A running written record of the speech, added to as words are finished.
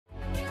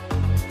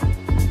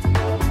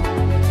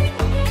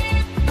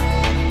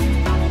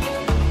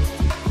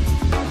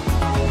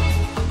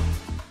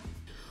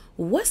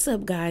What's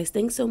up, guys?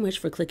 Thanks so much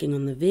for clicking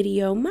on the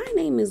video. My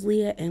name is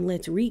Leah, and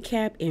let's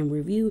recap and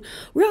review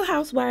Real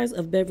Housewives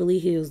of Beverly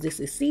Hills. This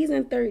is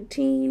season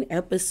 13,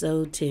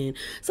 episode 10.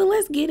 So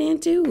let's get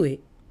into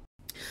it.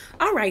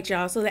 All right,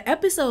 y'all. So the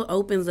episode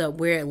opens up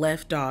where it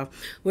left off,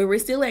 where we're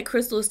still at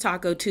Crystal's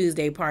Taco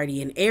Tuesday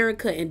party, and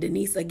Erica and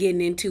Denise are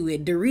getting into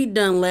it. Dorit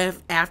done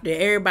left after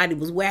everybody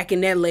was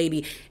whacking that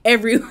lady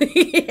every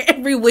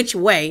which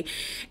way,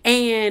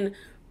 and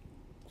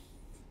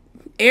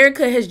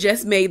Erica has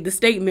just made the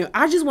statement,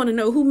 I just want to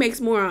know who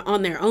makes more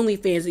on their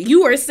OnlyFans,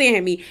 you or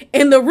Sammy.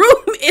 And the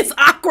room is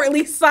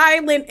awkwardly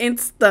silent and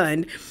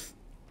stunned.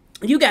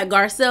 You got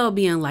Garcelle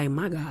being like,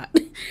 my God.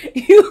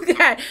 You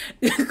got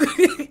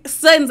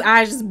Sutton's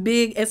eyes just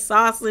big as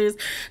saucers.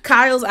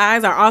 Kyle's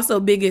eyes are also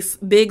big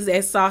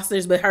as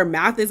saucers, but her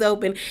mouth is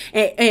open.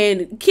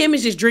 And Kim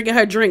is just drinking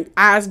her drink,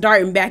 eyes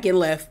darting back and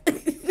left.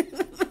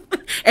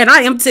 And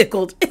I am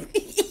tickled.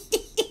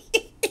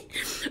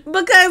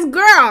 Because,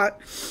 girl,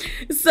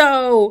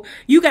 so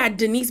you got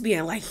Denise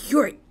being like,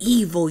 you're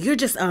evil. You're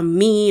just a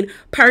mean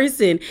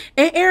person.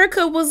 And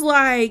Erica was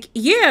like,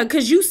 yeah,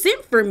 because you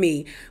sent for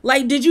me.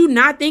 Like, did you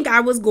not think I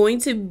was going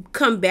to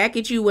come back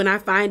at you when I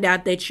find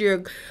out that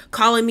you're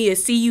calling me a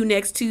see you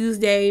next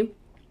Tuesday?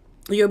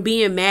 You're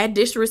being mad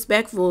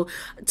disrespectful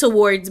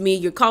towards me.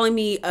 You're calling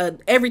me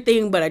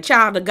everything but a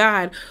child of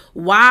God.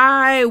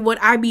 Why would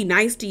I be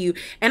nice to you?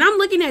 And I'm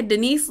looking at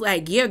Denise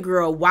like, yeah,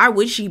 girl, why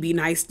would she be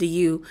nice to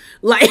you?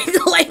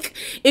 Like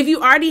if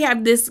you already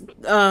have this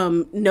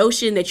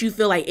notion that you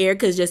feel like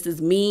Erica's just this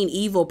mean,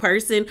 evil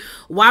person,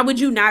 why would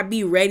you not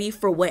be ready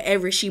for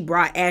whatever she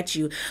brought at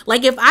you?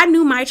 Like, if I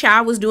knew my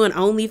child was doing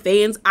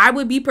OnlyFans, I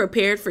would be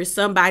prepared for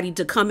somebody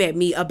to come at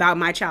me about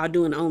my child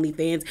doing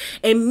OnlyFans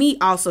and me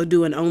also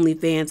doing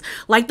OnlyFans.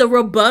 Like, the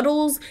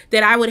rebuttals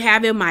that I would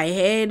have in my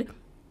head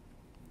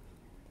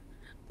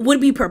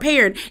would be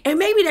prepared. And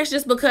maybe that's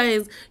just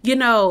because, you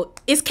know,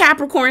 it's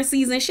Capricorn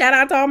season. Shout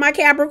out to all my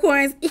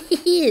Capricorns.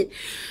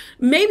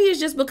 Maybe it's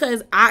just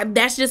because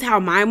that's just how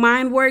my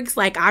mind works.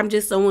 Like, I'm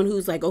just someone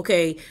who's like,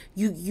 okay,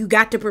 you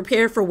got to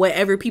prepare for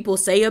whatever people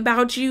say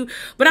about you.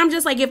 But I'm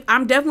just like, if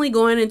I'm definitely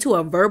going into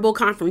a verbal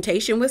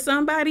confrontation with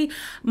somebody,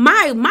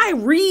 my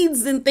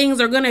reads and things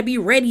are going to be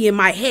ready in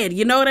my head.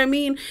 You know what I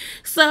mean?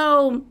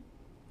 So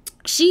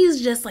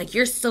she's just like,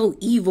 you're so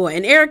evil.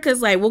 And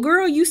Erica's like, well,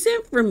 girl, you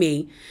sent for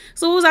me.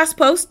 So what was I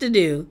supposed to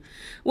do?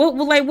 What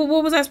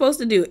was I supposed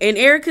to do? And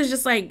Erica's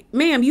just like,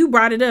 ma'am, you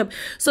brought it up.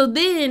 So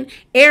then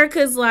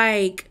Erica's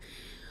like,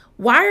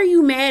 why are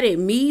you mad at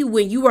me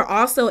when you were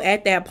also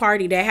at that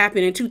party that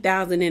happened in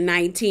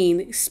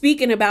 2019,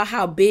 speaking about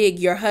how big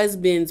your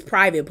husband's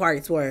private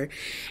parts were?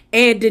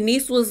 And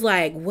Denise was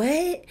like,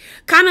 what?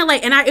 Kind of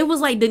like, and it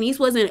was like Denise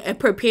wasn't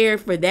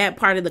prepared for that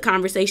part of the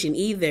conversation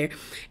either.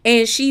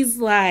 And she's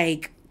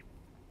like,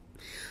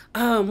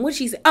 what'd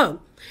she say?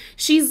 Oh,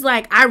 she's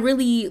like, I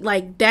really,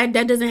 like, that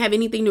doesn't have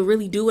anything to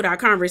really do with our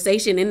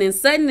conversation. And then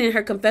Sutton in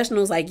her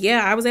confessional was like,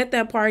 yeah, I was at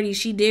that party.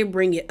 She did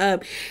bring it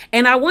up.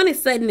 And I wanted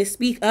Sutton to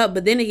speak up.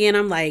 But then again,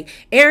 I'm like,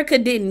 Erica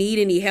didn't need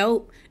any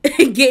help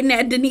getting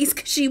at Denise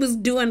because she was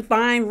doing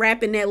fine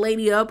wrapping that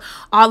lady up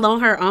all on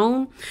her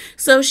own.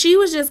 So she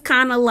was just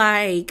kind of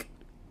like,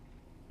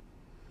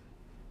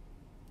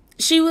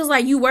 she was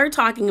like, you were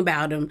talking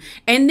about him.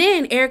 And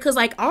then Erica's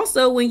like,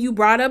 also, when you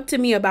brought up to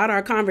me about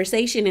our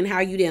conversation and how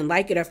you didn't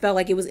like it or felt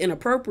like it was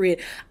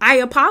inappropriate, I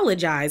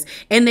apologize.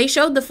 And they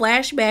showed the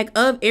flashback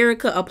of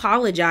Erica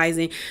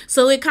apologizing.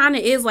 So it kind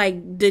of is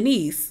like,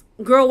 Denise,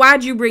 girl,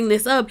 why'd you bring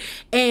this up?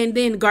 And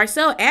then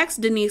Garcelle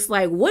asked Denise,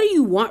 like, what do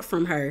you want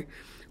from her?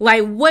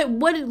 Like,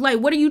 what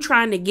are you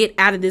trying to get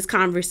out of this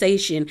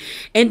conversation?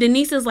 And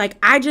Denise is like,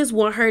 I just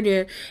want her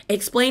to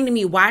explain to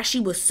me why she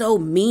was so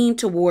mean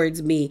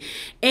towards me.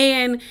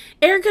 And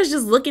Erica's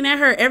just looking at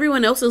her.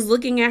 Everyone else is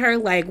looking at her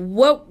like,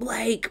 what?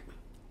 Like,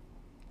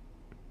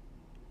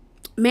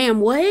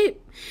 ma'am, what?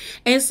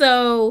 And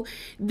so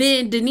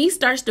then Denise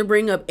starts to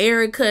bring up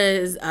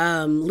Erica's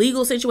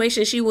legal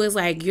situation. She was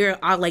like, you're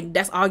all, like,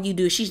 that's all you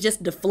do. She's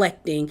just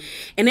deflecting.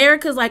 And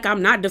Erica's like,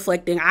 I'm not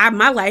deflecting.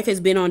 My life has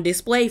been on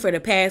display for the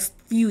past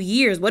few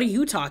years. What are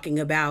you talking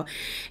about?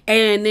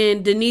 And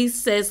then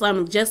Denise says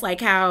something just like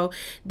how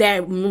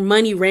that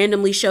money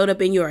randomly showed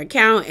up in your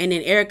account. And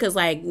then Erica's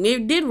like,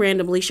 it did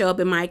randomly show up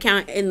in my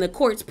account. And the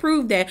courts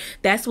proved that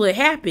that's what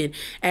happened.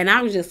 And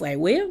I was just like,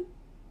 well,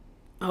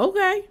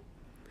 okay.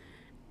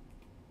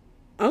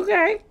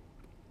 Okay.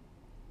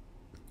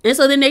 And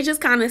so then they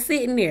just kind of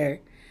sitting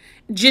there,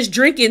 just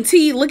drinking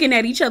tea, looking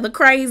at each other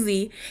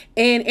crazy.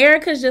 And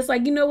Erica's just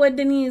like, you know what,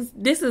 Denise,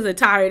 this is a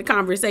tired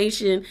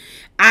conversation.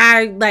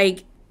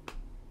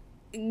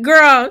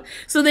 Girl.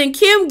 So then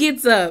Kim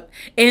gets up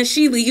and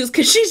she leaves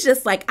because she's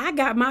just like, I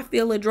got my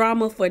fill of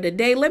drama for the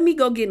day. Let me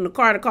go get in the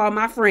car to call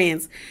my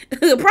friends.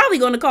 Probably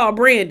going to call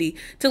Brandy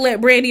to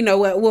let Brandy know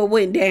what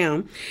went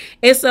down.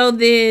 And so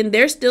then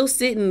they're still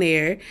sitting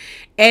there.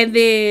 And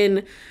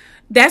then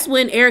That's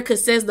when Erica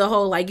says the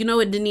whole, like, you know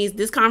what, Denise,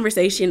 this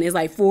conversation is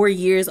like 4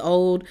 years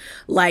old.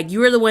 Like,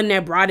 you're the one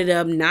that brought it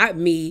up, not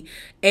me.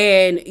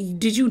 And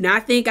did you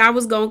not think I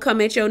was going to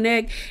come at your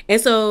neck? And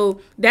so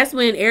that's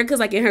when Erica's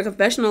like in her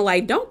confessional,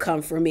 like, don't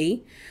come for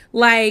me.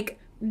 Like,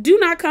 do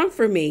not come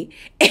for me.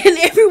 And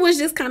everyone's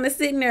just kind of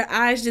sitting there,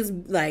 eyes just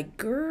like,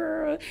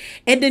 girl.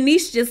 And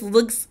Denise just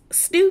looks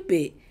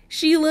stupid.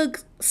 She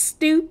looks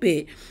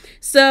stupid.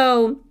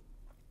 So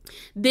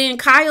then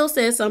Kyle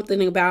says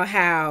something about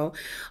how,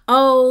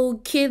 oh,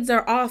 kids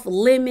are off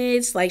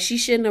limits. Like, she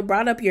shouldn't have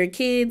brought up your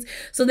kids.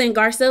 So then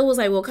Garcelle was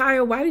like, well,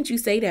 Kyle, why didn't you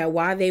say that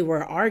while they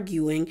were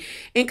arguing?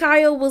 And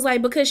Kyle was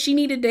like, because she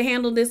needed to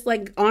handle this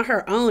like on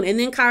her own. And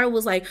then Kyle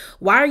was like,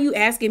 why are you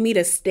asking me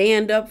to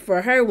stand up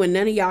for her when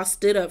none of y'all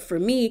stood up for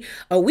me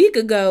a week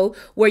ago,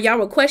 where y'all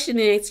were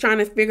questioning it, trying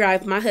to figure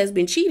out if my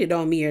husband cheated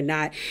on me or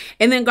not?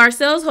 And then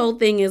Garcelle's whole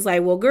thing is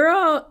like, well,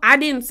 girl, I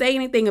didn't say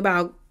anything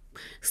about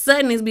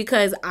Sutton, is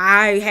because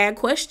I had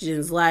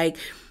questions. Like,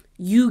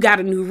 you got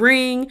a new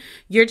ring,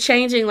 you're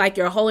changing like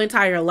your whole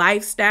entire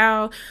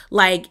lifestyle.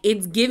 Like,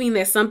 it's giving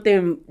that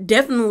something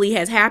definitely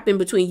has happened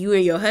between you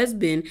and your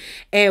husband.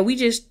 And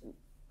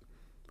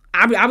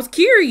I was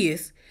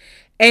curious.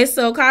 And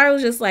so Kyle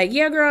was just like,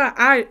 yeah, girl,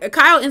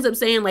 Kyle ends up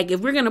saying, like, if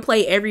we're going to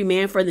play every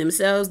man for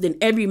themselves, then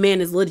every man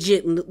is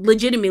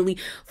legitimately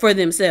for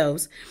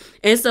themselves.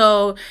 And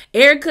so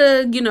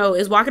Erica, you know,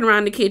 is walking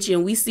around the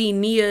kitchen. We see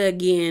Nia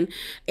again,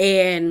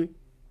 and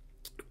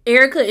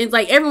Erica is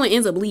like, everyone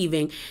ends up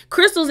leaving.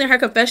 Crystal's in her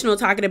confessional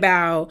talking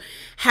about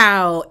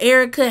how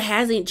Erica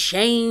hasn't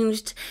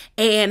changed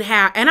and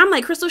I'm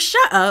like, Crystal,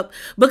 shut up.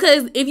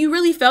 Because if you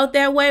really felt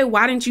that way,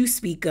 why didn't you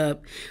speak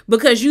up?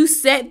 Because you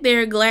sat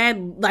there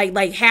glad,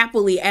 like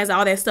happily as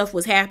all that stuff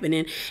was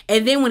happening.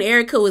 And then when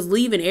Erica was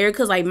leaving,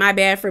 Erica's like, my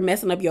bad for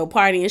messing up your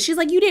party. And she's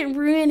like, you didn't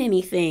ruin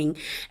anything.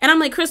 And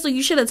I'm like, Crystal,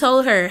 you should have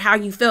told her how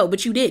you felt,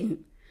 but you didn't.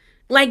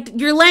 Like,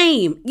 you're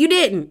lame. You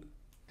didn't.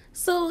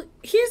 So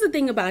here's the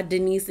thing about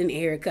Denise and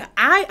Erica.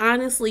 I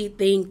honestly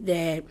think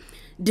that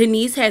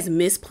Denise has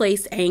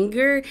misplaced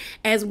anger,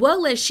 as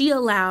well as she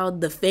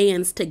allowed the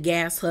fans to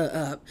gas her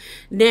up.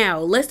 Now,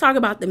 let's talk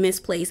about the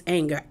misplaced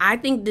anger. I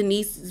think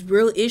Denise's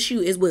real issue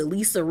is with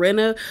Lisa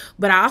Rinna,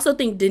 but I also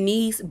think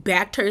Denise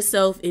backed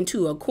herself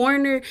into a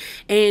corner,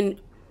 and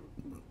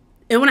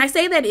when I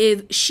say that,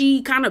 is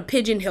she kind of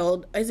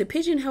pigeonholed. Is it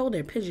pigeonholed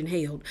or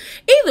pigeonholed?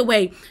 Either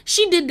way,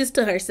 she did this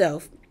to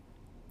herself.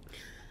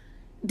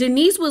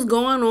 Denise was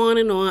going on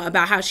and on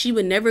about how she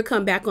would never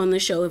come back on the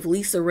show if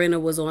Lisa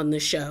Rinna was on the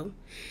show.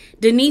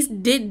 Denise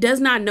does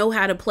not know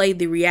how to play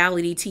the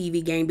reality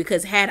TV game,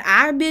 because had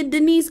I been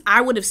Denise,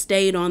 I would have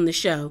stayed on the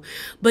show.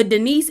 But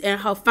Denise and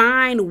her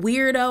fine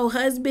weirdo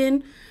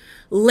husband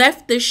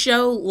left the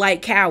show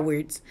like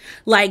cowards.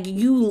 Like,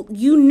 you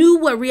knew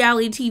what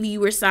reality TV you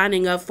were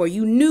signing up for.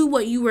 You knew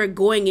what you were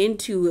going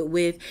into it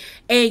with,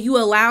 and you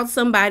allowed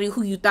somebody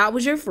who you thought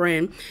was your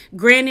friend.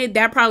 Granted,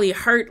 that probably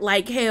hurt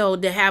like hell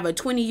to have a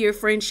 20-year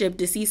friendship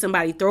to see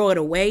somebody throw it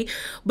away.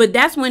 But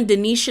that's when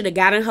Denise should have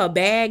got in her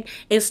bag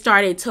and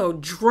started to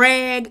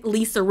drag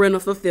Lisa Rinna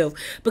for filth.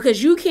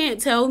 Because you can't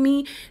tell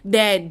me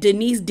that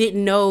Denise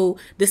didn't know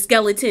the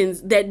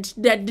skeletons,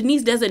 that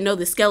Denise doesn't know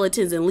the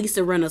skeletons in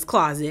Lisa Rinna's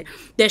closet.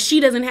 That she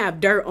doesn't have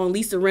dirt on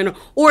Lisa Rinna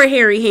or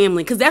Harry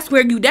Hamlin, because that's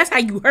how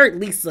you hurt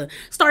Lisa.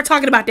 Start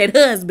talking about that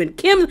husband.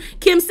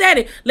 Kim said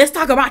it. Let's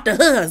talk about the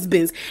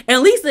husbands.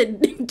 And Lisa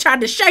tried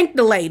to shank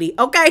the lady,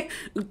 okay?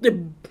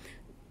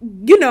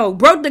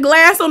 Broke the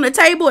glass on the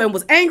table and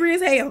was angry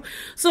as hell.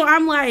 So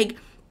I'm like,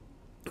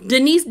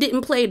 Denise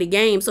didn't play the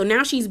game, so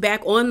now she's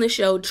back on the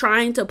show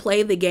trying to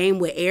play the game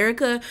with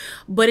Erica,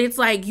 but it's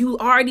like, you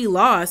already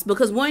lost,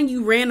 because one,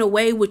 you ran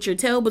away with your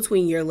tail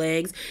between your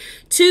legs.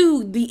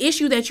 Two, the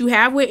issue that you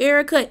have with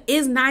Erica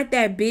is not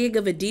that big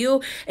of a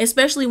deal,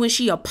 especially when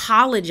she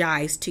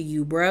apologized to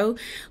you, bro.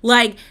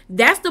 Like,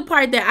 that's the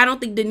part that I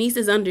don't think Denise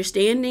is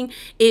understanding,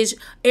 is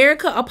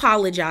Erica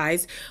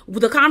apologized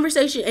with the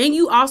conversation, and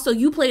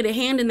you played a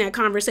hand in that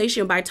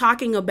conversation by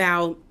talking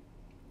about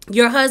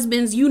your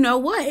husband's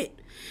what.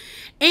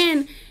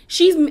 And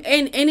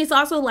it's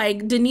also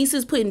like Denise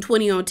is putting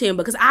 20 on 10,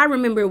 because I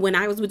remember when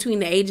I was between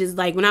the ages,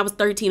 like when I was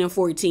 13 and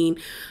 14,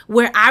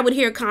 where I would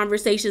hear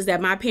conversations that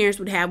my parents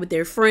would have with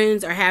their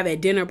friends or have at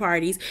dinner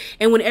parties.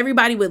 And when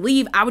everybody would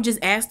leave, I would just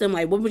ask them,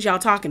 like, what was y'all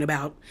talking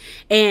about?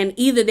 And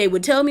either they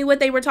would tell me what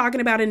they were talking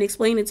about and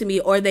explain it to me,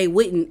 or they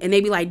wouldn't. And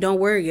they'd be like,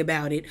 don't worry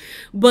about it.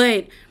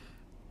 But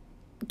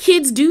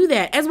kids do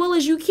that, as well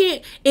as you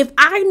can't. If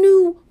I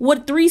knew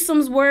what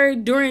threesomes were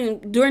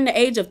during the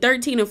age of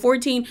 13 and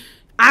 14,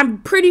 I'm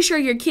pretty sure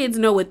your kids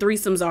know what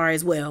threesomes are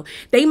as well.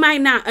 They might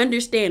not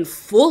understand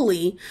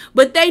fully,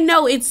 but they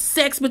know it's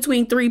sex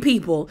between three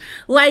people.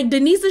 Like,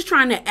 Denise is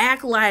trying to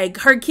act like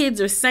her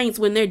kids are saints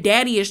when their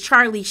daddy is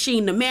Charlie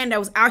Sheen, the man that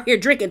was out here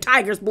drinking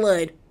tiger's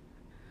blood.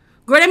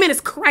 Girl, that man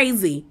is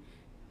crazy.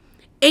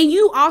 And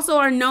you also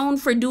are known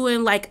for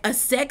doing like a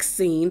sex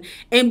scene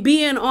and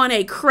being on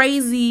a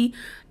crazy,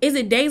 is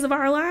it Days of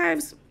Our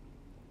Lives?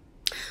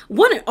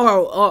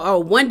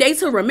 or One Day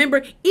to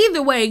Remember.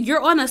 Either way,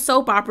 you're on a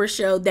soap opera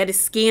show that is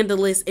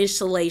scandalous and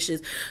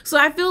salacious. So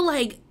I feel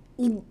like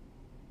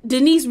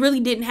Denise really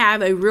didn't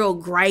have a real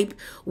gripe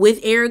with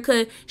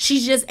Erica.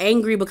 She's just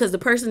angry because the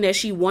person that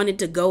she wanted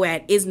to go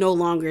at is no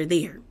longer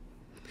there.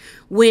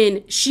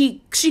 When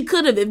she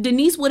could have, if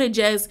Denise would have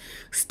just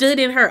stood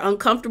in her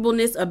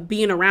uncomfortableness of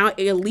being around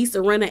Lisa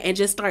Rinna and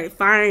just started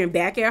firing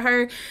back at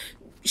her,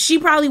 she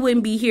probably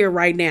wouldn't be here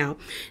right now.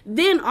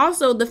 Then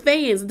also the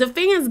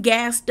fans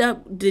gassed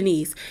up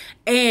Denise,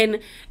 and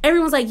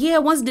everyone's like, yeah,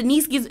 once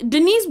Denise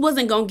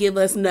wasn't gonna give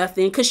us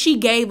nothing, because she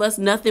gave us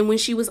nothing when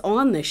she was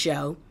on the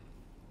show.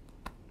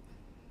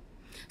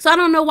 So I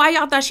don't know why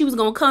y'all thought she was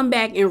gonna come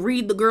back and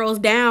read the girls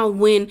down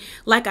when,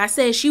 like I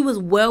said, she was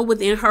well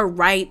within her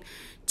right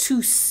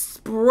to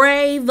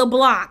spray the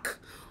block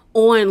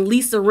on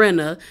Lisa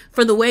Rinna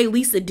for the way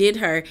Lisa did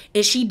her,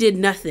 and she did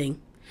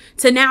nothing.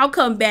 To now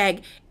come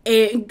back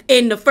and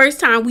the first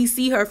time we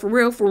see her for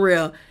real,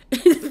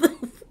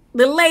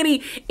 the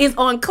lady is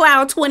on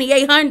cloud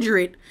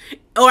 2800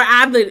 or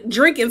either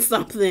drinking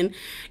something,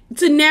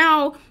 to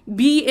now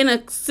be in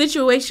a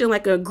situation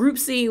like a group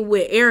scene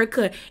with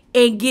Erica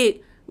and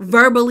get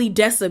verbally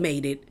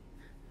decimated.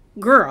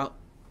 Girl.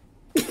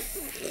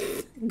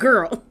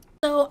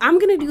 So I'm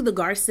going to do the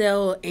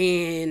Garcelle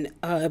and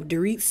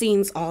Dorit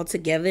scenes all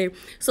together.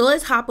 So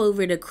let's hop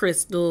over to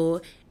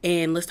Crystal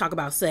and let's talk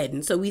about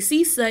Sutton. So we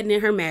see Sutton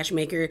and her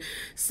matchmaker.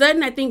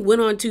 Sutton, I think,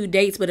 went on 2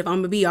 dates, but if I'm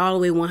going to be all the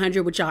way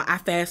 100 with y'all, I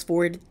fast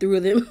forwarded through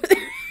them.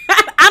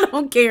 I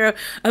don't care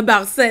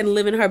about Sutton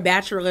living her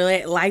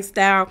bachelorette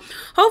lifestyle.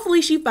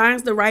 Hopefully she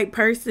finds the right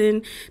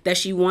person that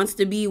she wants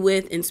to be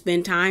with and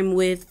spend time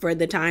with for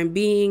the time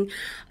being.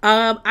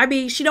 I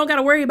mean, she don't got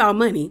to worry about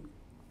money.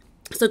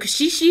 So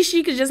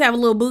she could just have a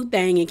little boo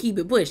thing and keep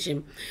it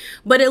pushing.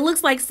 But it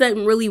looks like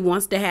Sutton really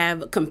wants to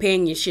have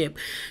companionship.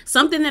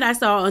 Something that I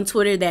saw on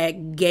Twitter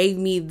that gave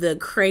me the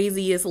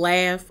craziest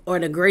laugh, or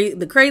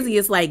the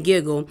craziest like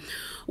giggle,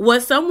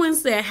 was someone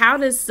said, how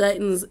does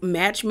Sutton's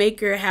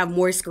matchmaker have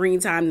more screen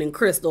time than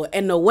Crystal?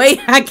 And the way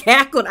I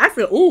cackled, I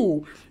said,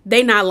 ooh,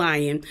 they not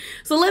lying.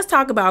 So let's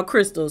talk about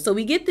Crystal. So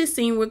we get this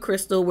scene with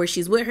Crystal where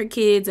she's with her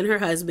kids and her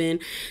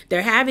husband.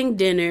 They're having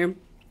dinner.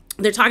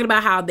 They're talking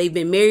about how they've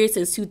been married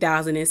since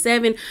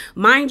 2007.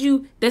 Mind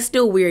you, that's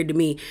still weird to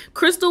me.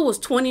 Crystal was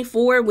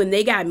 24 when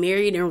they got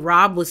married and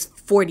Rob was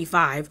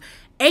 45.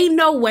 Ain't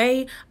no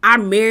way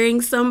I'm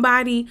marrying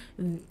somebody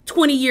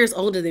 20 years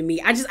older than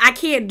me. I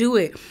can't do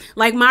it.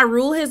 Like, my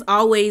rule has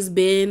always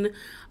been,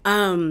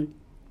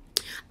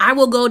 I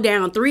will go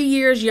down 3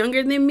 years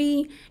younger than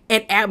me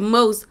and at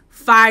most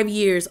 5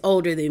 years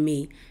older than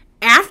me.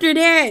 After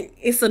that,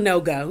 it's a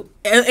no-go.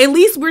 At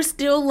least we're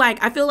still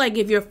like, I feel like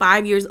if you're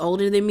 5 years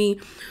older than me,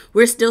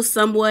 we're still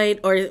somewhat,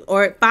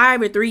 or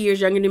 5 or 3 years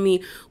younger than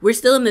me, we're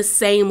still in the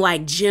same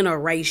like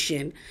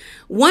generation.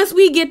 Once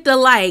we get to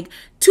like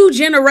 2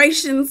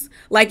 generations,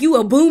 like you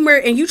a boomer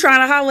and you trying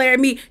to holler at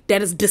me,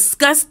 that is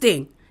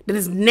disgusting. That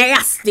is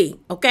nasty,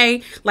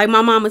 okay? Like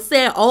my mama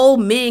said,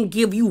 old men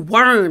give you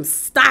worms.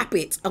 Stop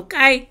it,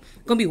 okay?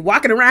 Gonna be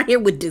walking around here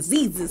with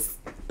diseases.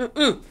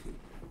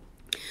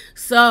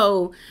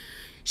 So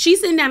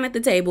she's sitting down at the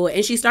table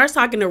and she starts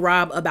talking to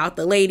Rob about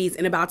the ladies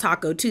and about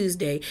Taco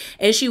Tuesday.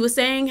 And she was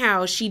saying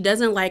how she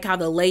doesn't like how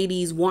the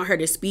ladies want her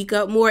to speak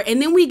up more.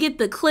 And then we get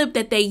the clip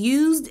that they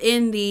used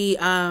in the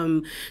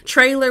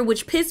trailer,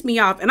 which pissed me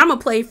off. And I'm going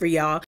to play for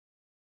y'all.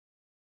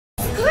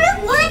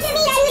 Group wants me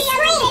to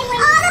scream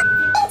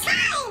all the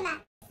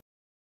time.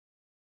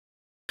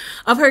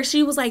 Of her,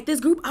 she was like, this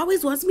group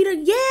always wants me to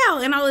yell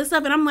and all this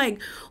stuff. And I'm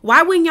like,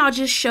 why wouldn't y'all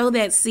just show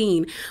that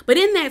scene? But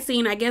in that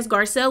scene, I guess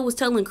Garcelle was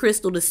telling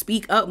Crystal to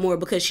speak up more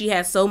because she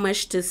has so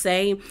much to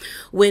say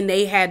when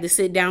they had to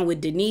sit down with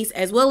Denise,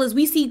 as well as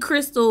we see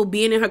Crystal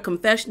being in her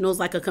confessionals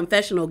like a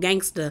confessional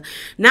gangster,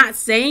 not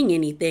saying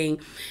anything.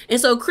 And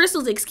so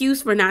Crystal's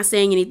excuse for not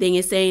saying anything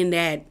is saying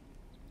that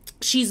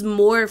she's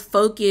more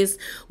focused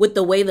with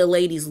the way the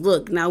ladies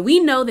look. Now,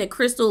 we know that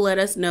Crystal let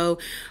us know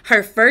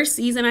her first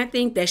season, I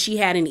think, that she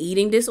had an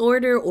eating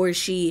disorder, or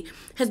she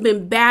has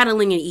been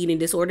battling an eating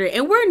disorder.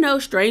 And we're no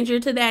stranger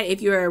to that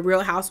if you're a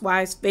Real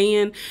Housewives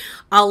fan.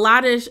 A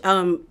lot of,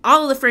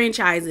 all of the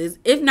franchises,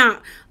 if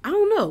not, I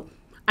don't know,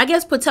 I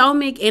guess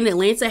Potomac and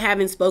Atlanta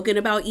haven't spoken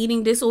about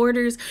eating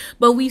disorders,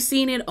 but we've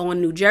seen it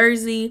on New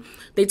Jersey.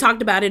 They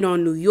talked about it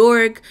on New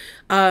York.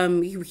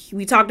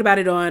 We talked about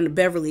it on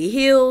Beverly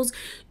Hills.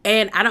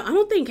 And I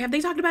don't think, have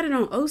they talked about it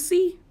on OC?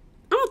 I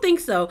don't think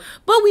so.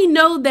 But we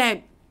know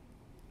that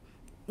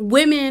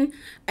women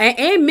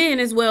and men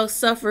as well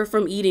suffer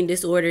from eating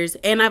disorders.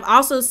 And I've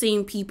also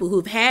seen people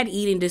who've had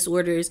eating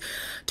disorders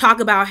talk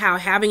about how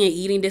having an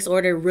eating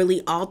disorder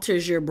really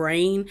alters your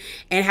brain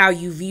and how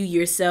you view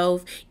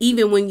yourself,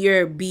 even when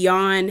you're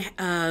beyond,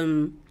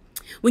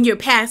 when you're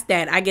past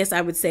that. I guess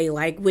I would say,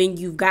 like, when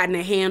you've gotten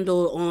a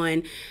handle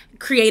on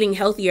creating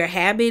healthier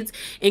habits.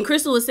 And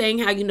Crystal was saying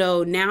how, you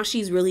know, now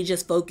she's really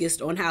just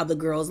focused on how the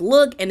girls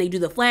look, and they do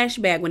the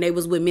flashback when they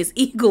was with Miss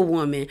Eagle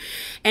Woman.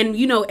 And,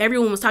 you know,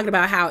 everyone was talking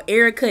about how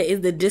Erica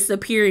is the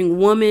disappearing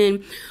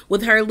woman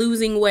with her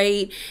losing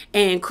weight.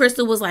 And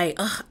Crystal was like,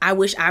 ugh, I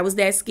wish I was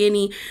that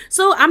skinny.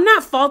 So I'm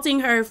not faulting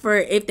her for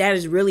if that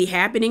is really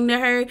happening to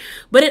her,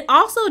 but it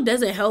also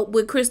doesn't help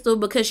with Crystal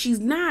because she's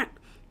not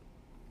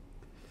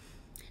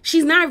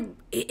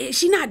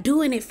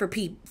doing it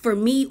for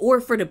me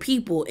or for the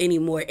people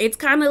anymore. It's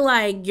kind of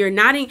like if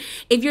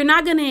you're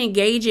not going to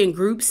engage in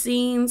group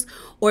scenes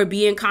or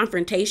be in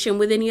confrontation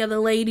with any other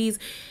ladies,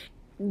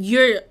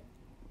 your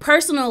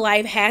personal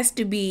life has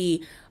to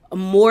be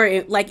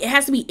more, like, it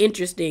has to be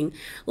interesting.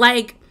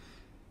 Like,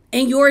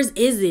 and yours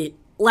isn't.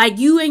 Like,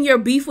 you and your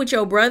beef with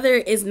your brother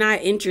is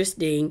not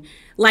interesting.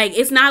 Like,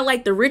 it's not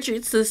like the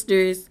Richard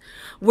sisters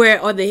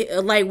where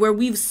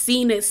we've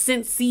seen it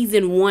since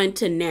season 1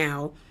 to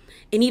now.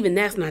 And even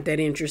that's not that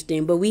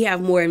interesting, but we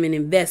have more of an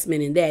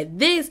investment in that.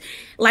 This,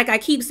 like I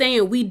keep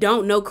saying, we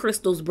don't know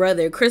Crystal's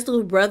brother.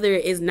 Crystal's brother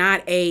is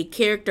not a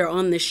character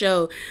on the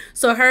show.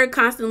 So her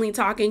constantly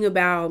talking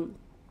about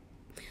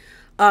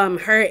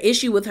her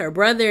issue with her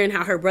brother and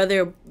how her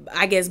brother,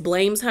 I guess,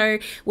 blames her,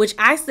 which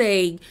I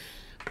say,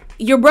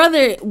 your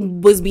brother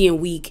was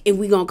being weak, if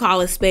we gonna call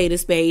a spade a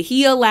spade.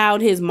 He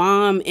allowed his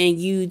mom and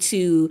you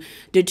to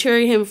deter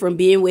him from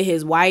being with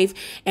his wife.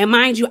 And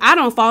mind you, I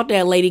don't fault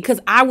that lady because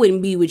I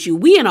wouldn't be with you.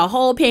 We in a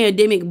whole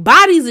pandemic,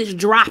 bodies is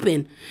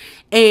dropping,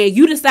 and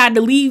you decide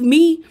to leave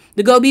me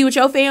to go be with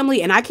your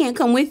family and I can't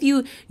come with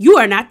you. You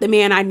are not the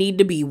man I need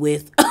to be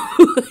with.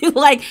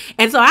 Like,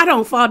 and so I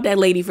don't fault that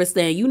lady for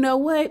saying, you know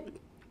what?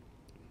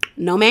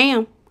 No,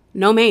 ma'am.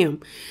 No, ma'am.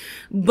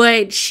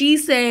 But she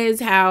says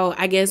how,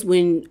 I guess,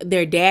 when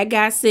their dad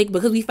got sick,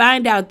 because we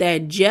find out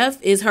that Jeff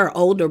is her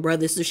older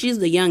brother, so she's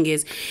the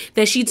youngest,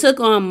 that she took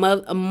on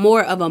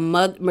more of a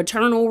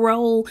maternal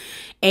role,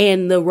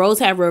 and the roles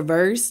have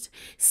reversed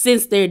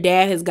since their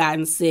dad has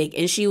gotten sick.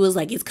 And she was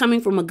like, it's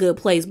coming from a good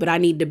place, but I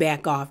need to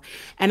back off.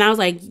 And I was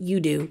like, you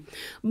do.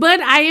 But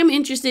I am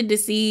interested to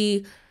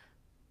see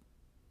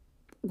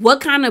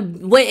what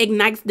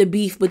ignites the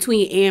beef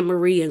between Anne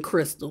Marie and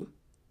Crystal.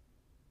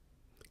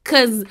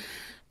 Because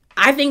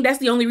I think that's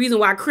the only reason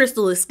why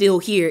Crystal is still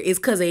here is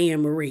because of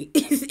Anne Marie.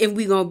 If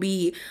we're going to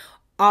be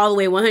all the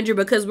way 100,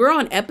 because we're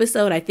on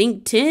episode, I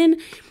think,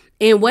 10.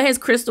 And what has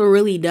Crystal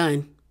really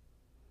done?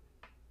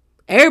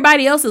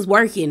 Everybody else is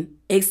working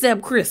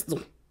except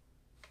Crystal.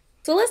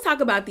 So let's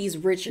talk about these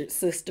Richard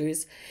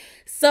sisters.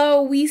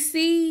 So we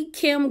see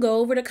Kim go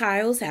over to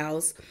Kyle's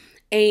house,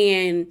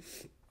 and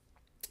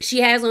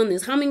she has on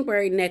this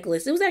hummingbird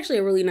necklace. It was actually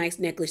a really nice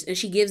necklace, and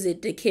she gives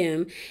it to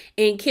Kim.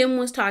 And Kim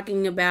was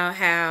talking about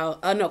Kyle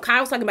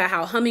was talking about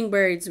how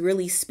hummingbirds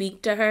really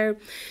speak to her,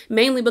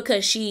 mainly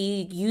because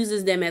she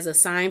uses them as a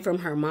sign from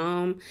her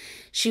mom.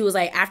 She was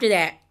like, after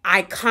that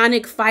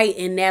iconic fight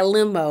in that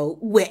limo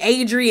with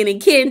Adrian and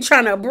Ken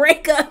trying to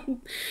break up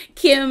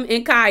Kim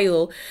and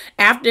Kyle,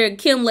 after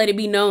Kim let it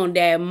be known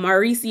that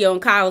Mauricio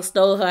and Kyle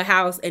stole her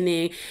house, and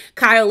then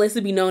Kyle lets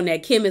it be known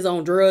that Kim is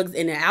on drugs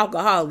and an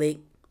alcoholic.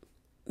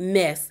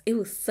 Mess. It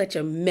was such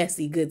a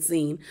messy good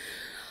scene.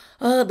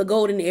 The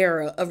golden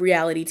era of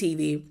reality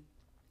TV.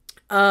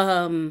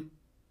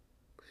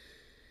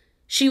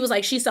 She was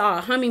like, she saw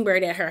a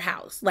hummingbird at her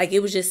house. Like, it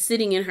was just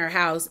sitting in her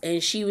house,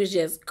 and she was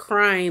just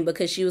crying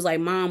because she was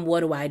like, Mom, what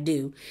do I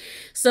do?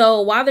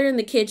 So while they're in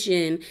the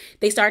kitchen,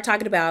 they start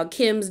talking about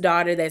Kim's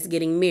daughter that's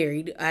getting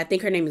married. I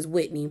think her name is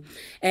Whitney,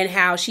 and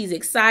how she's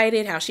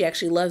excited, how she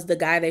actually loves the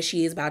guy that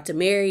she is about to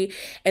marry.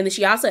 And then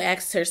she also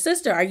asks her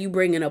sister, are you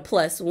bringing a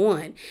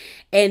 +1?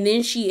 And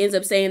then she ends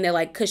up saying that,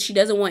 like, because she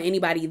doesn't want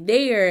anybody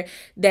there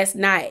that's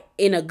not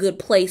in a good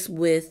place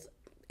with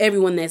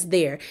everyone that's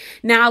there.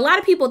 Now, a lot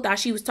of people thought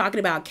she was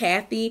talking about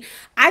Kathy.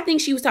 I think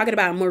she was talking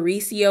about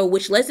Mauricio,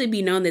 which lets it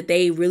be known that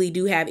they really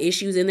do have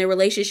issues in their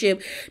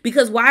relationship.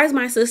 Because why is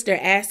my sister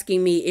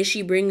asking me, is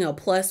she bringing a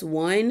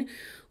 +1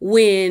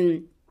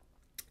 when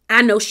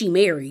I know she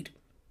married?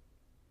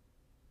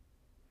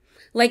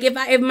 Like,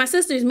 if my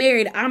sister's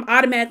married, I'm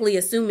automatically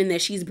assuming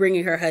that she's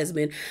bringing her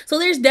husband. So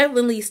there's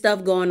definitely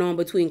stuff going on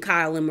between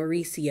Kyle and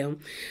Mauricio.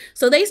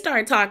 So they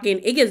start talking.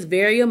 It gets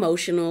very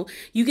emotional.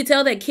 You can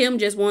tell that Kim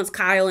just wants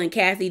Kyle and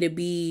Kathy to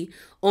be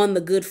on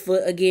the good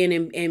foot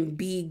again and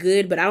be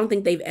good. But I don't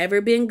think they've ever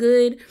been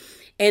good.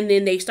 And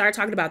then they start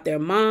talking about their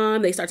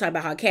mom. They start talking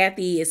about how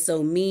Kathy is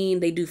so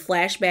mean. They do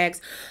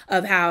flashbacks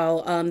of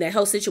how that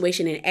whole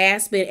situation in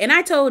Aspen. And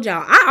I told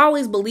y'all, I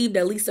always believed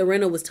that Lisa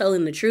Rinna was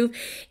telling the truth.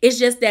 It's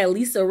just that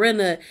Lisa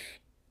Rinna,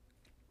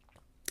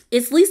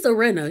 it's Lisa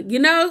Rinna, you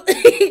know?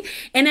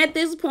 And at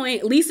this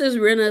point, Lisa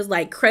Rinna's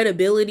like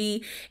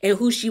credibility and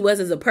who she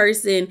was as a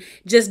person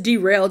just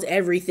derailed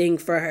everything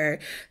for her.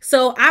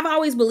 So I've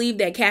always believed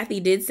that Kathy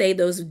did say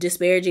those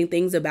disparaging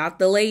things about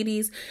the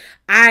ladies.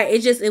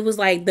 It was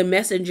like the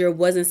messenger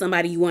wasn't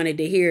somebody you wanted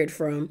to hear it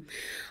from.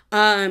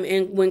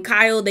 And when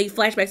Kyle, they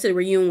flash back to the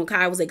reunion when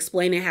Kyle was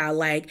explaining how,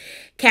 like,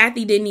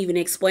 Kathy didn't even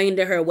explain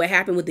to her what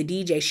happened with the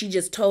DJ. She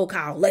just told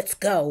Kyle, let's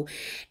go.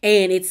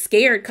 And it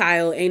scared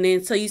Kyle. And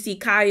then so you see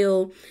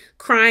Kyle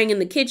crying in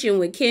the kitchen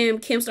with Kim.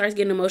 Kim starts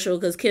getting emotional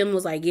because Kim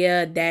was like,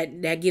 yeah,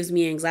 that gives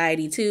me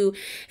anxiety too.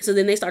 So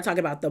then they start talking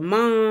about the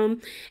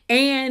mom.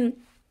 And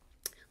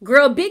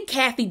girl, Big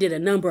Kathy did a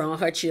number on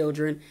her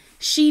children.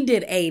 She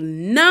did a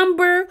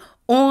number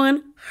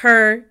on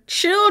her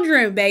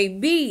children,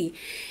 baby.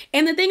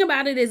 And the thing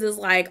about it is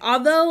like,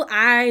 although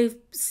I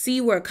see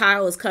where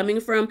Kyle is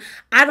coming from,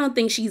 I don't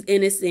think she's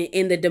innocent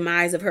in the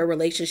demise of her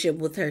relationship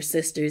with her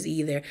sisters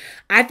either.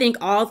 I think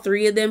all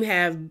three of them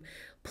have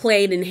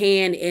played in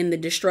hand in the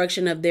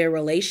destruction of their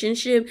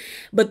relationship,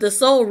 but the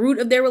sole root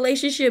of their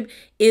relationship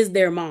is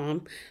their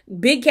mom.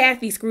 Big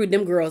Kathy screwed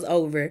them girls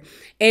over.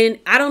 And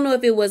I don't know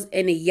if it was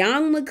in a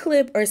Iyanla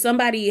clip or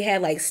somebody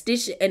had like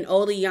stitched an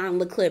old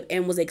Iyanla clip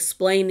and was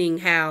explaining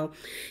how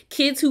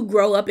kids who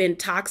grow up in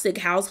toxic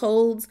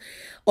households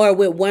or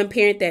with one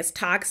parent that's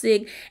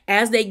toxic,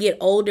 as they get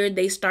older,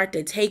 they start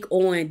to take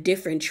on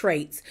different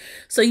traits.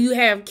 So you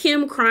have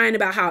Kim crying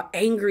about how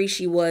angry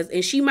she was,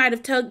 and she might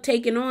have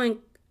taken on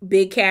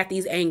Big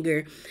Kathy's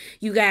anger.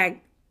 You got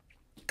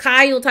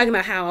Kyle talking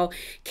about how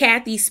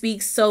Kathy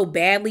speaks so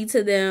badly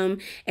to them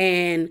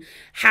and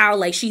how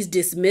like she's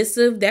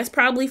dismissive. That's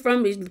probably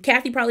from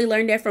Kathy probably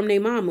learned that from their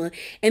mama.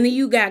 And then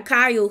you got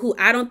Kyle, who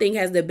I don't think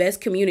has the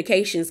best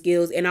communication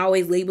skills and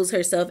always labels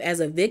herself as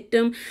a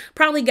victim.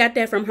 Probably got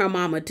that from her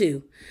mama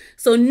too.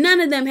 So none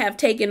of them have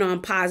taken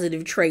on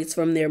positive traits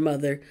from their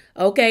mother.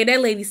 Okay,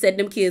 that lady set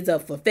them kids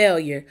up for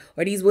failure,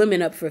 or these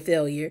women up for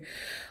failure.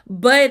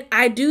 But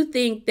I do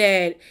think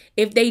that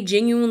if they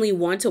genuinely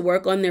want to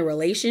work on their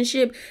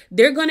relationship,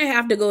 they're going to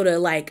have to go to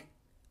like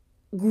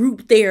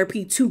group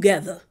therapy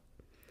together.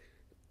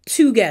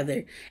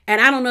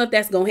 And I don't know if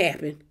that's going to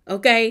happen.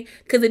 Okay.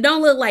 Because it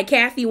don't look like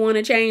Kathy want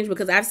to change,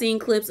 because I've seen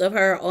clips of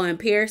her on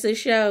Paris's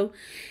show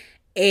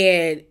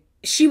and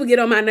she would get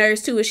on my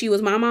nerves too if she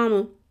was my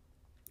mama.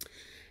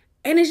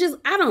 And it's just,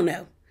 I don't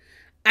know.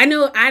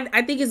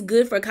 I think it's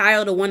good for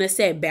Kyle to want to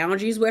set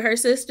boundaries with her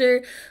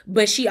sister,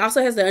 but she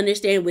also has to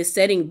understand with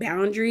setting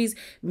boundaries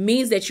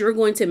means that you're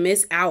going to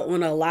miss out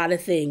on a lot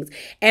of things.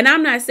 And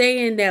I'm not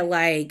saying that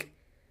like,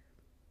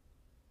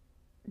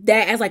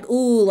 that as like,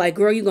 ooh, like,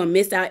 girl, you're going to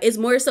miss out. It's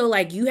more so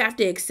like you have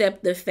to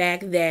accept the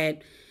fact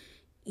that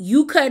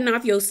you cutting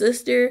off your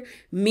sister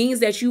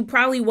means that you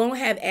probably won't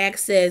have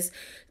access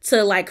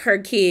to like her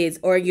kids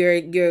or your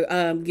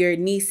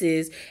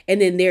nieces and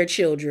then their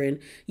children.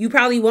 You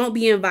probably won't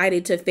be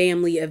invited to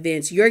family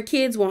events. Your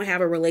kids won't have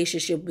a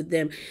relationship with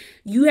them.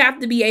 You have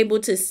to be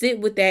able to sit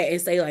with that and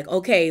say like,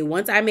 okay,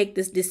 once I make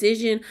this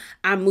decision,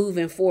 I'm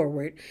moving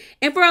forward.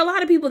 And for a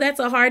lot of people,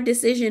 that's a hard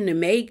decision to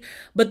make,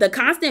 but the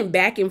constant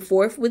back and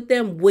forth with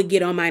them would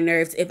get on my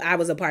nerves if I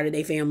was a part of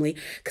their family.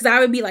 Cause I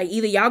would be like,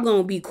 either y'all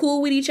gonna be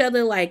cool with each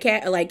other like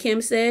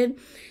Kim said,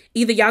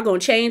 either y'all gonna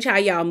change how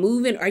y'all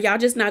moving, or y'all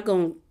just not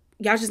gonna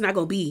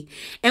be.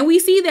 And we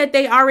see that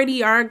they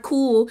already are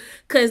cool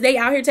because they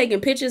out here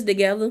taking pictures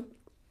together.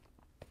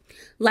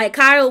 Like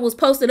Kyle was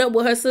posted up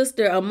with her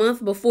sister a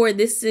month before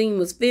this scene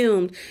was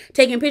filmed,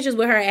 taking pictures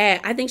with her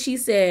at, I think she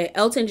said,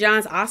 Elton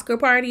John's Oscar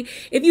party.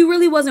 If you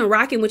really wasn't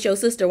rocking with your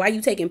sister, why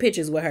you taking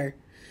pictures with her?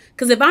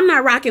 Because if I'm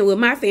not rocking with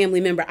my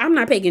family member, I'm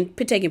not taking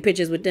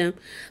pictures with them.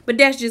 But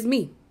that's just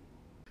me.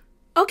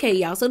 Okay,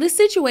 y'all, so the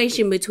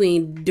situation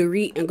between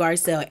Dorit and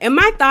Garcelle, and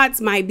my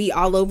thoughts might be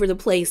all over the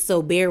place,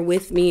 so bear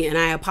with me, and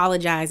I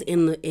apologize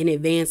in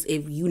advance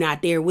if you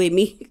not there with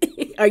me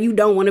or you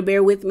don't want to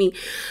bear with me.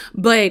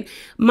 But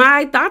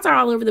my thoughts are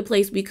all over the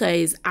place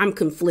because I'm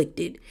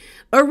conflicted.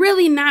 Or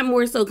really not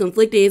more so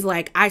conflicted, is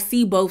like I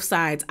see both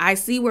sides. I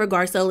see where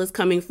Garcelle is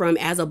coming from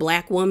as a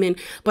black woman,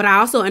 but I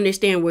also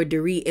understand where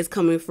Dorit is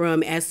coming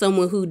from as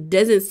someone who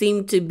doesn't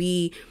seem to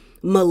be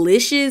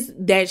malicious,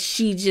 that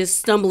she just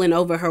stumbling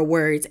over her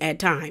words at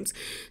times.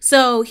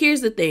 So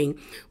here's the thing.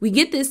 We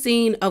get this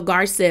scene of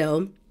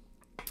Garcelle.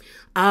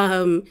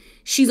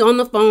 She's on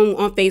the phone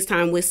on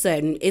FaceTime with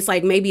Sutton. It's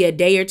like maybe a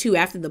day or two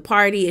after the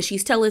party, and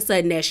she's telling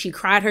Sutton that she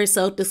cried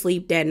herself to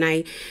sleep that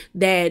night,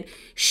 that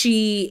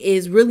she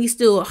is really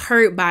still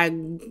hurt by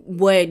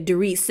what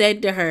Dorit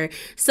said to her.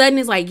 Sutton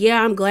is like,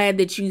 yeah, I'm glad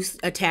that you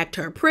attacked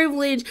her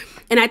privilege.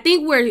 And I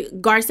think where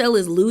Garcelle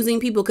is losing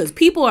people, because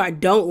people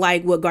don't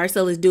like what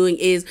Garcelle is doing,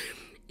 is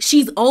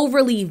she's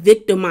overly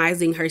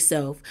victimizing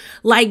herself.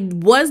 Like,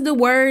 was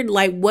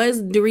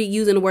Dorit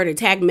using the word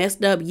attack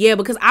messed up? Yeah,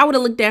 because I would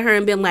have looked at her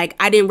and been like,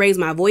 I didn't raise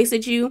my voice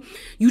at you.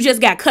 You just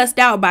got cussed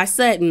out by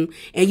Sutton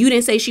and you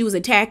didn't say she was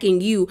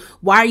attacking you.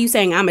 Why are you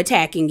saying I'm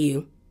attacking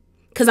you?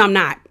 Because I'm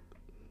not.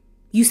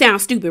 You sound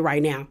stupid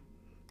right now.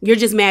 You're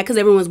just mad because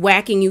everyone's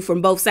whacking you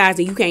from both sides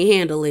and you can't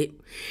handle it.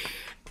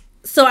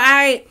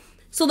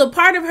 So the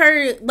part of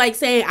her like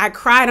saying I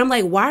cried, I'm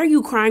like, why are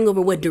you crying over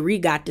what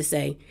Dorit got to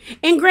say?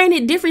 And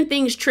granted, different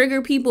things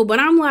trigger people, but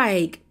I'm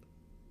like,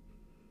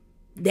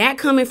 that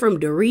coming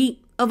from Dorit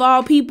of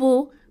all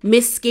people,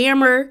 Miss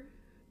Scam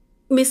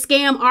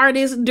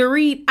artist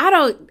Dorit,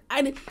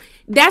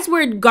 that's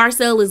where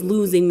Garcelle is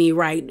losing me,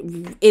 right?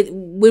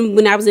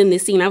 When I was in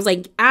this scene, I was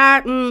like,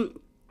 and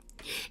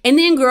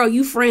then, girl,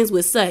 you friends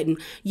with Sutton.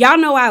 Y'all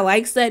know I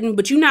like Sutton,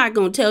 but you're not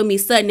going to tell me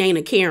Sutton ain't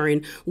a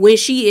Karen when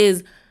she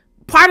is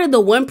part of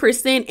the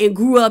 1% and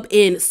grew up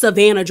in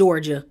Savannah,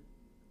 Georgia.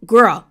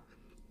 Girl,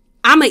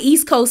 I'm an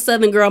East Coast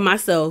Southern girl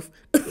myself.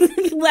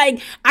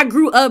 Like, I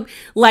grew up,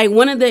 like,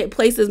 one of the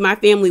places my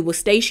family was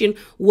stationed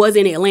was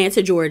in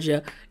Atlanta,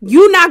 Georgia.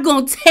 You're not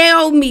going to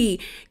tell me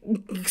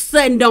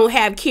Sutton don't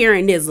have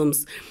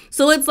Karenisms.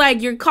 So it's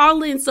like you're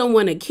calling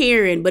someone a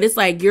Karen, but it's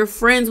like you're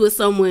friends with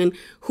someone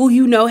who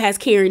you know has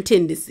Karen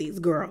tendencies,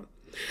 girl.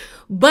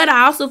 But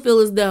I also feel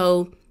as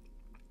though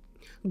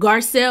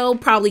Garcelle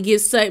probably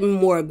gives Sutton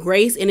more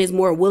grace and is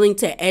more willing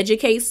to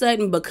educate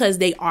Sutton because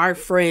they are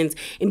friends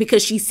and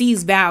because she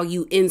sees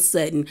value in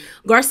Sutton.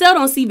 Garcelle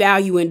don't see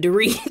value in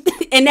Dorit,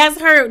 and that's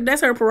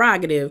her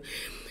prerogative.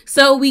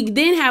 So we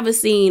then have a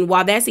scene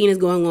while that scene is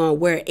going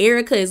on where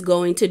Erica is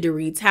going to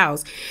Dorit's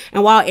house.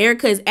 And while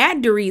Erica is at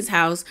Dorit's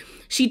house,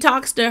 she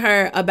talks to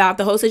her about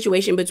the whole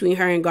situation between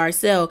her and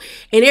Garcelle.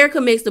 And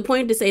Erica makes the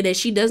point to say that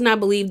she does not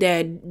believe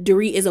that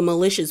Dorit is a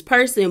malicious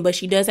person, but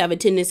she does have a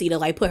tendency to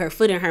like put her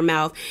foot in her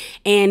mouth.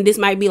 And this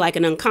might be like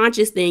an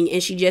unconscious thing.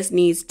 And she just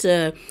needs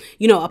to,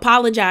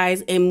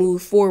 apologize and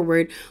move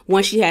forward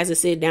once she has to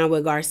sit down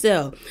with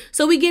Garcelle.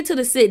 So we get to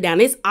the sit down.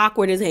 It's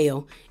awkward as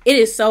hell. It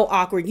is so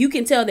awkward. You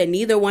can tell that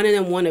neither one of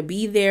them want to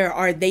be there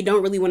or they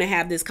don't really want to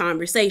have this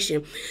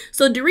conversation.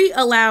 So Dorit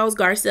allows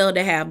Garcelle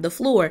to have the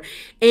floor.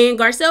 And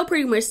Garcelle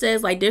pretty much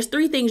says, like, there's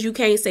 3 things you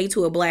can't say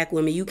to a black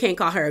woman. You can't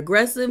call her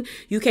aggressive.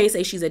 You can't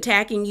say she's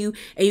attacking you.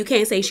 And you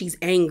can't say she's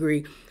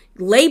angry.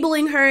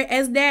 Labeling her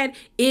as that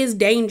is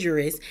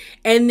dangerous.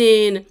 And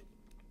then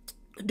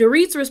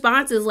Dorit's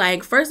response is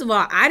like, first of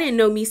all, I didn't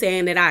know me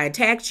saying that I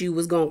attacked you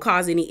was going to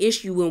cause any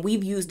issue when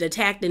we've used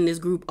attacked in this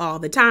group all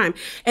the time.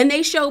 And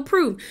they show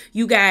proof.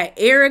 You got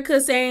Erica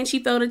saying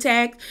she felt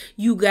attacked.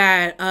 You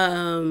got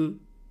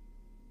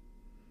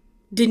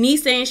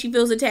Denise saying she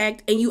feels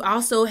attacked. And you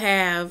also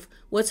have,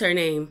 what's her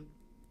name?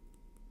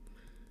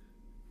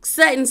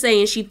 Sutton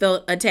saying she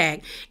felt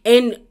attacked.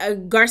 And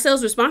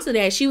Garcelle's response to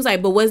that, she was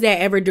like, but was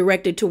that ever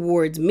directed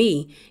towards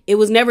me? It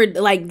was never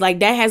like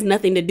that has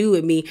nothing to do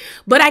with me.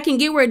 But I can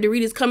get where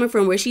Dorit is coming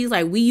from, where she's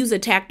like, we use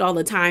attacked all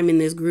the time in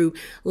this group.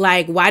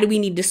 Like, why do we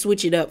need to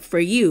switch it up for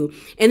you?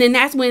 And then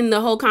that's when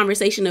the whole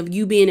conversation of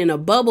you being in a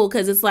bubble,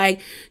 because it's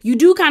like you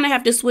do kind of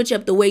have to switch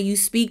up the way you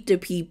speak to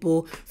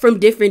people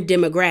from different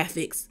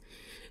demographics.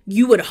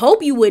 You would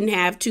hope you wouldn't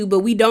have to, but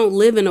we don't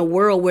live in a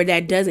world where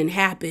that doesn't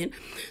happen.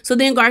 So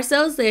then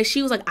Garcelle says,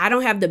 she was like, I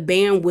don't have the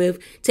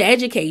bandwidth to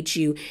educate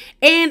you.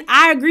 And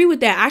I agree with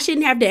that. I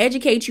shouldn't have to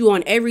educate you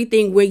on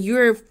everything when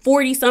you're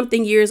 40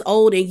 something years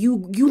old and you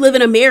live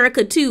in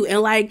America too. And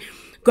like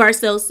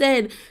Garcelle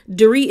said,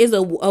 Dorit is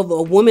a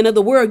woman of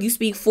the world. You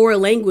speak 4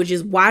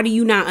 languages. Why do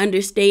you not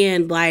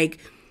understand like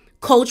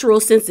cultural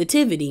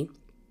sensitivity?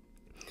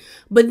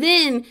 But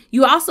then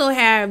you also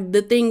have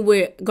the thing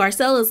where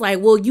Garcelle is like,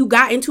 well, you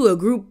got into a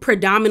group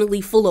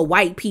predominantly full of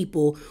white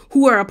people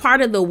who are a part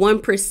of the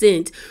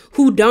 1%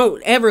 who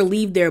don't ever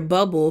leave their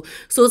bubble.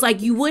 So it's like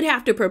you would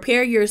have to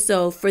prepare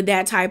yourself for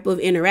that type of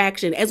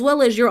interaction, as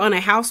well as you're on a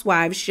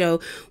Housewives show,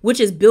 which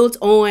is built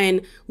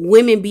on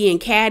women being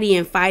catty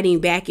and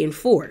fighting back and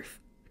forth.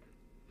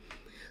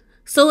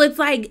 So it's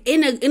like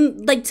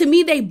like to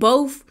me, they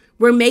both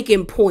were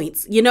making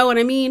points. You know what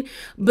I mean?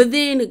 But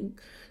then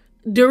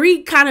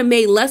Dorit kind of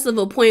made less of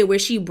a point where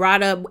she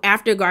brought up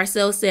after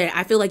Garcelle said,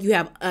 I feel like you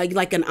have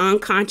like an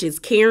unconscious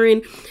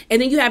Karen. And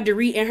then you have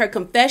Dorit in her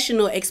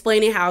confessional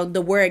explaining how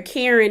the word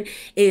Karen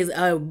is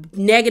a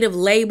negative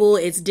label.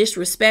 It's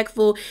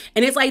disrespectful.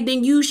 And it's like,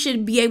 then you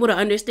should be able to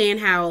understand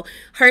how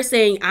her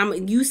saying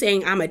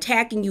I'm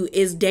attacking you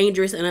is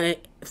dangerous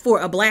for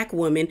a black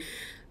woman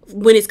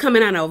when it's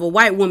coming out of a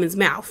white woman's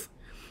mouth.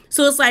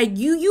 So it's like,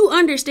 you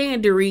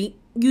understand, Dorit.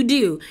 You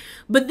do.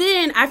 But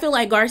then I feel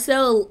like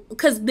Garcelle,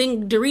 because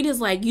then Dorit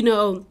is like,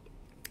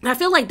 I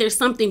feel like there's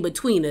something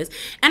between us.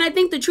 And I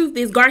think the truth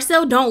is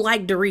Garcelle don't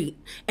like Dorit.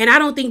 And I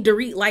don't think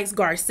Dorit likes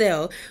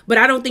Garcelle. But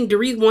I don't think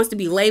Dorit wants to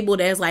be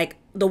labeled as like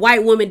the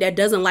white woman that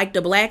doesn't like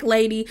the black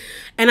lady.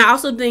 And I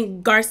also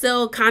think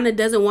Garcelle kind of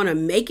doesn't want to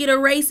make it a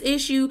race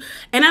issue.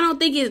 And I don't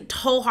think it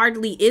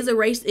wholeheartedly is a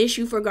race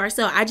issue for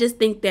Garcelle. I just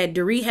think that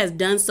Dorit has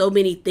done so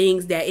many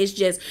things that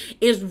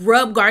it's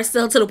rubbed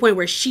Garcelle to the point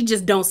where she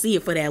just don't see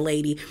it for that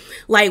lady.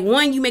 Like,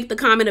 one, you make the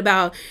comment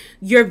about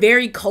you're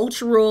very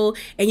cultural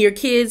and your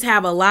kids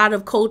have a lot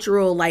of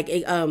cultural, like,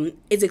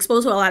 it's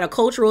exposed to a lot of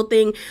cultural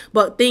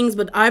but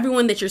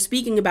everyone that you're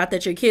speaking about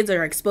that your kids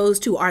are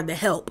exposed to are the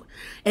help.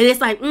 And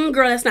it's like,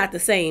 girl, that's not the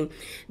same.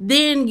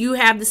 Then you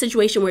have the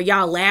situation where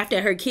y'all laughed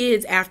at her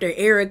kids after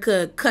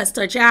Erica cussed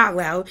her child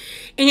out.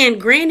 And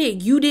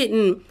granted,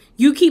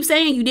 you keep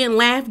saying you didn't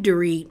laugh,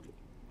 Dorit,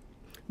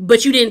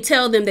 but you didn't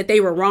tell them that they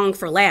were wrong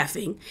for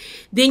laughing.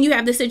 Then you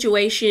have the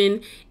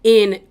situation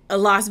in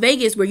Las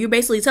Vegas where you're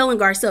basically telling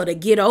Garcelle to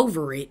get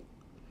over it.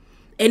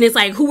 And it's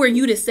like, who are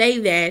you to say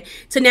that?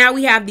 To now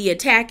we have the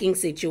attacking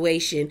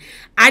situation.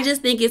 I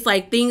just think it's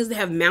like things that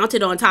have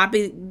mounted on top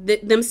of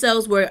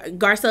themselves where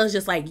Garcelle is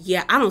just like,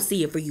 yeah, I don't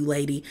see it for you,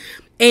 lady.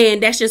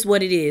 And that's just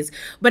what it is.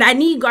 But I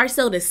need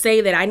Garcelle to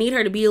say that. I need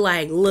her to be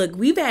like, look,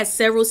 we've had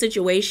several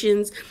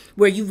situations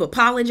where you've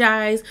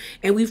apologized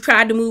and we've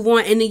tried to move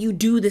on, and then you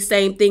do the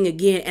same thing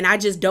again, and I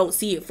just don't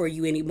see it for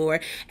you anymore,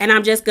 and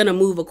I'm just going to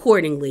move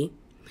accordingly.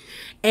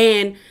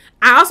 And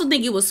I also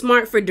think it was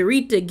smart for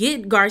Dorit to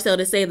get Garcelle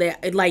to say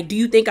that, like, do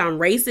you think I'm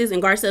racist?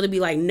 And Garcelle to be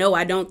like, no,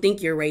 I don't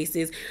think you're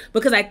racist.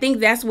 Because I think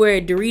that's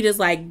where Dorit is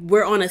like,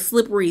 we're on a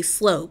slippery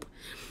slope.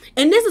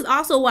 And this is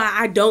also why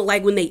I don't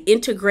like when they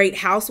integrate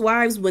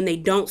housewives, when they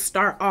don't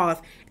start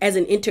off as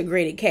an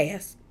integrated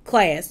cast.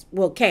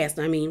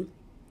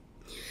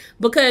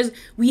 Because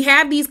we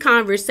have these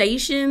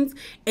conversations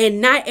and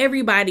not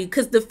everybody,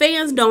 because the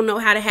fans don't know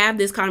how to have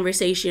this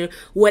conversation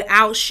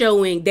without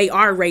showing they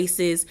are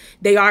racist,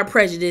 they are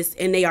prejudiced,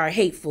 and they are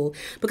hateful.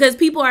 Because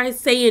people are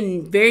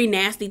saying very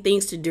nasty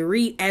things to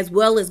Dorit as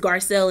well as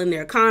Garcelle in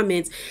their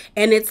comments.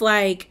 And it's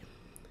like,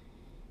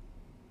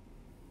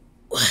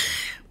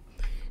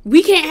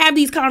 we can't have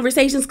these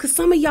conversations because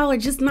some of y'all are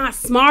just not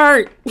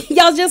smart.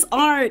 Y'all just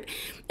aren't.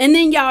 And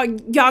then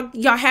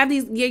y'all have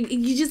these,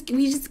 we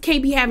just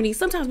can't be having these.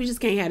 Sometimes we just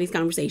can't have these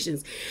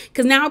conversations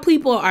because now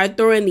people are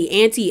throwing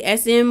the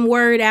anti-SM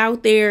word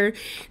out there.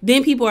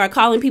 Then people are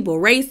calling people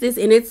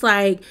racist. And it's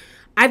like,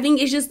 I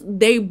think it's just,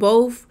 they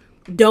both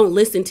don't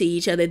listen to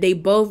each other. They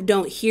both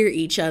don't hear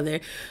each other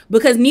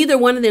because neither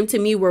one of them to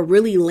me were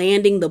really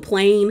landing the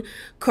plane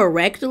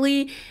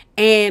correctly.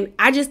 And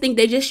I just think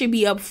they just should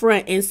be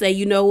upfront and say,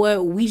 you know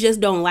what, we just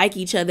don't like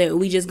each other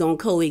and we just gonna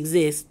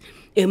coexist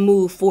and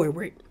move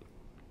forward.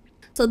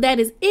 So that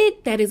is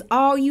it. That is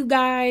all, you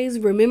guys.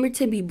 Remember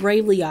to be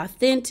bravely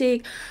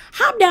authentic.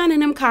 Hop down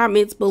in them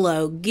comments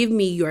below. Give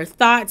me your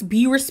thoughts.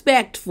 Be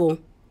respectful.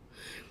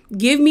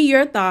 Give me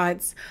your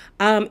thoughts.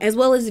 As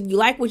well as if you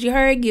like what you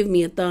heard, give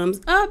me a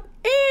thumbs up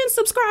and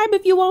subscribe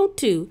if you want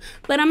to.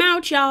 But I'm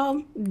out,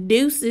 y'all.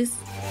 Deuces.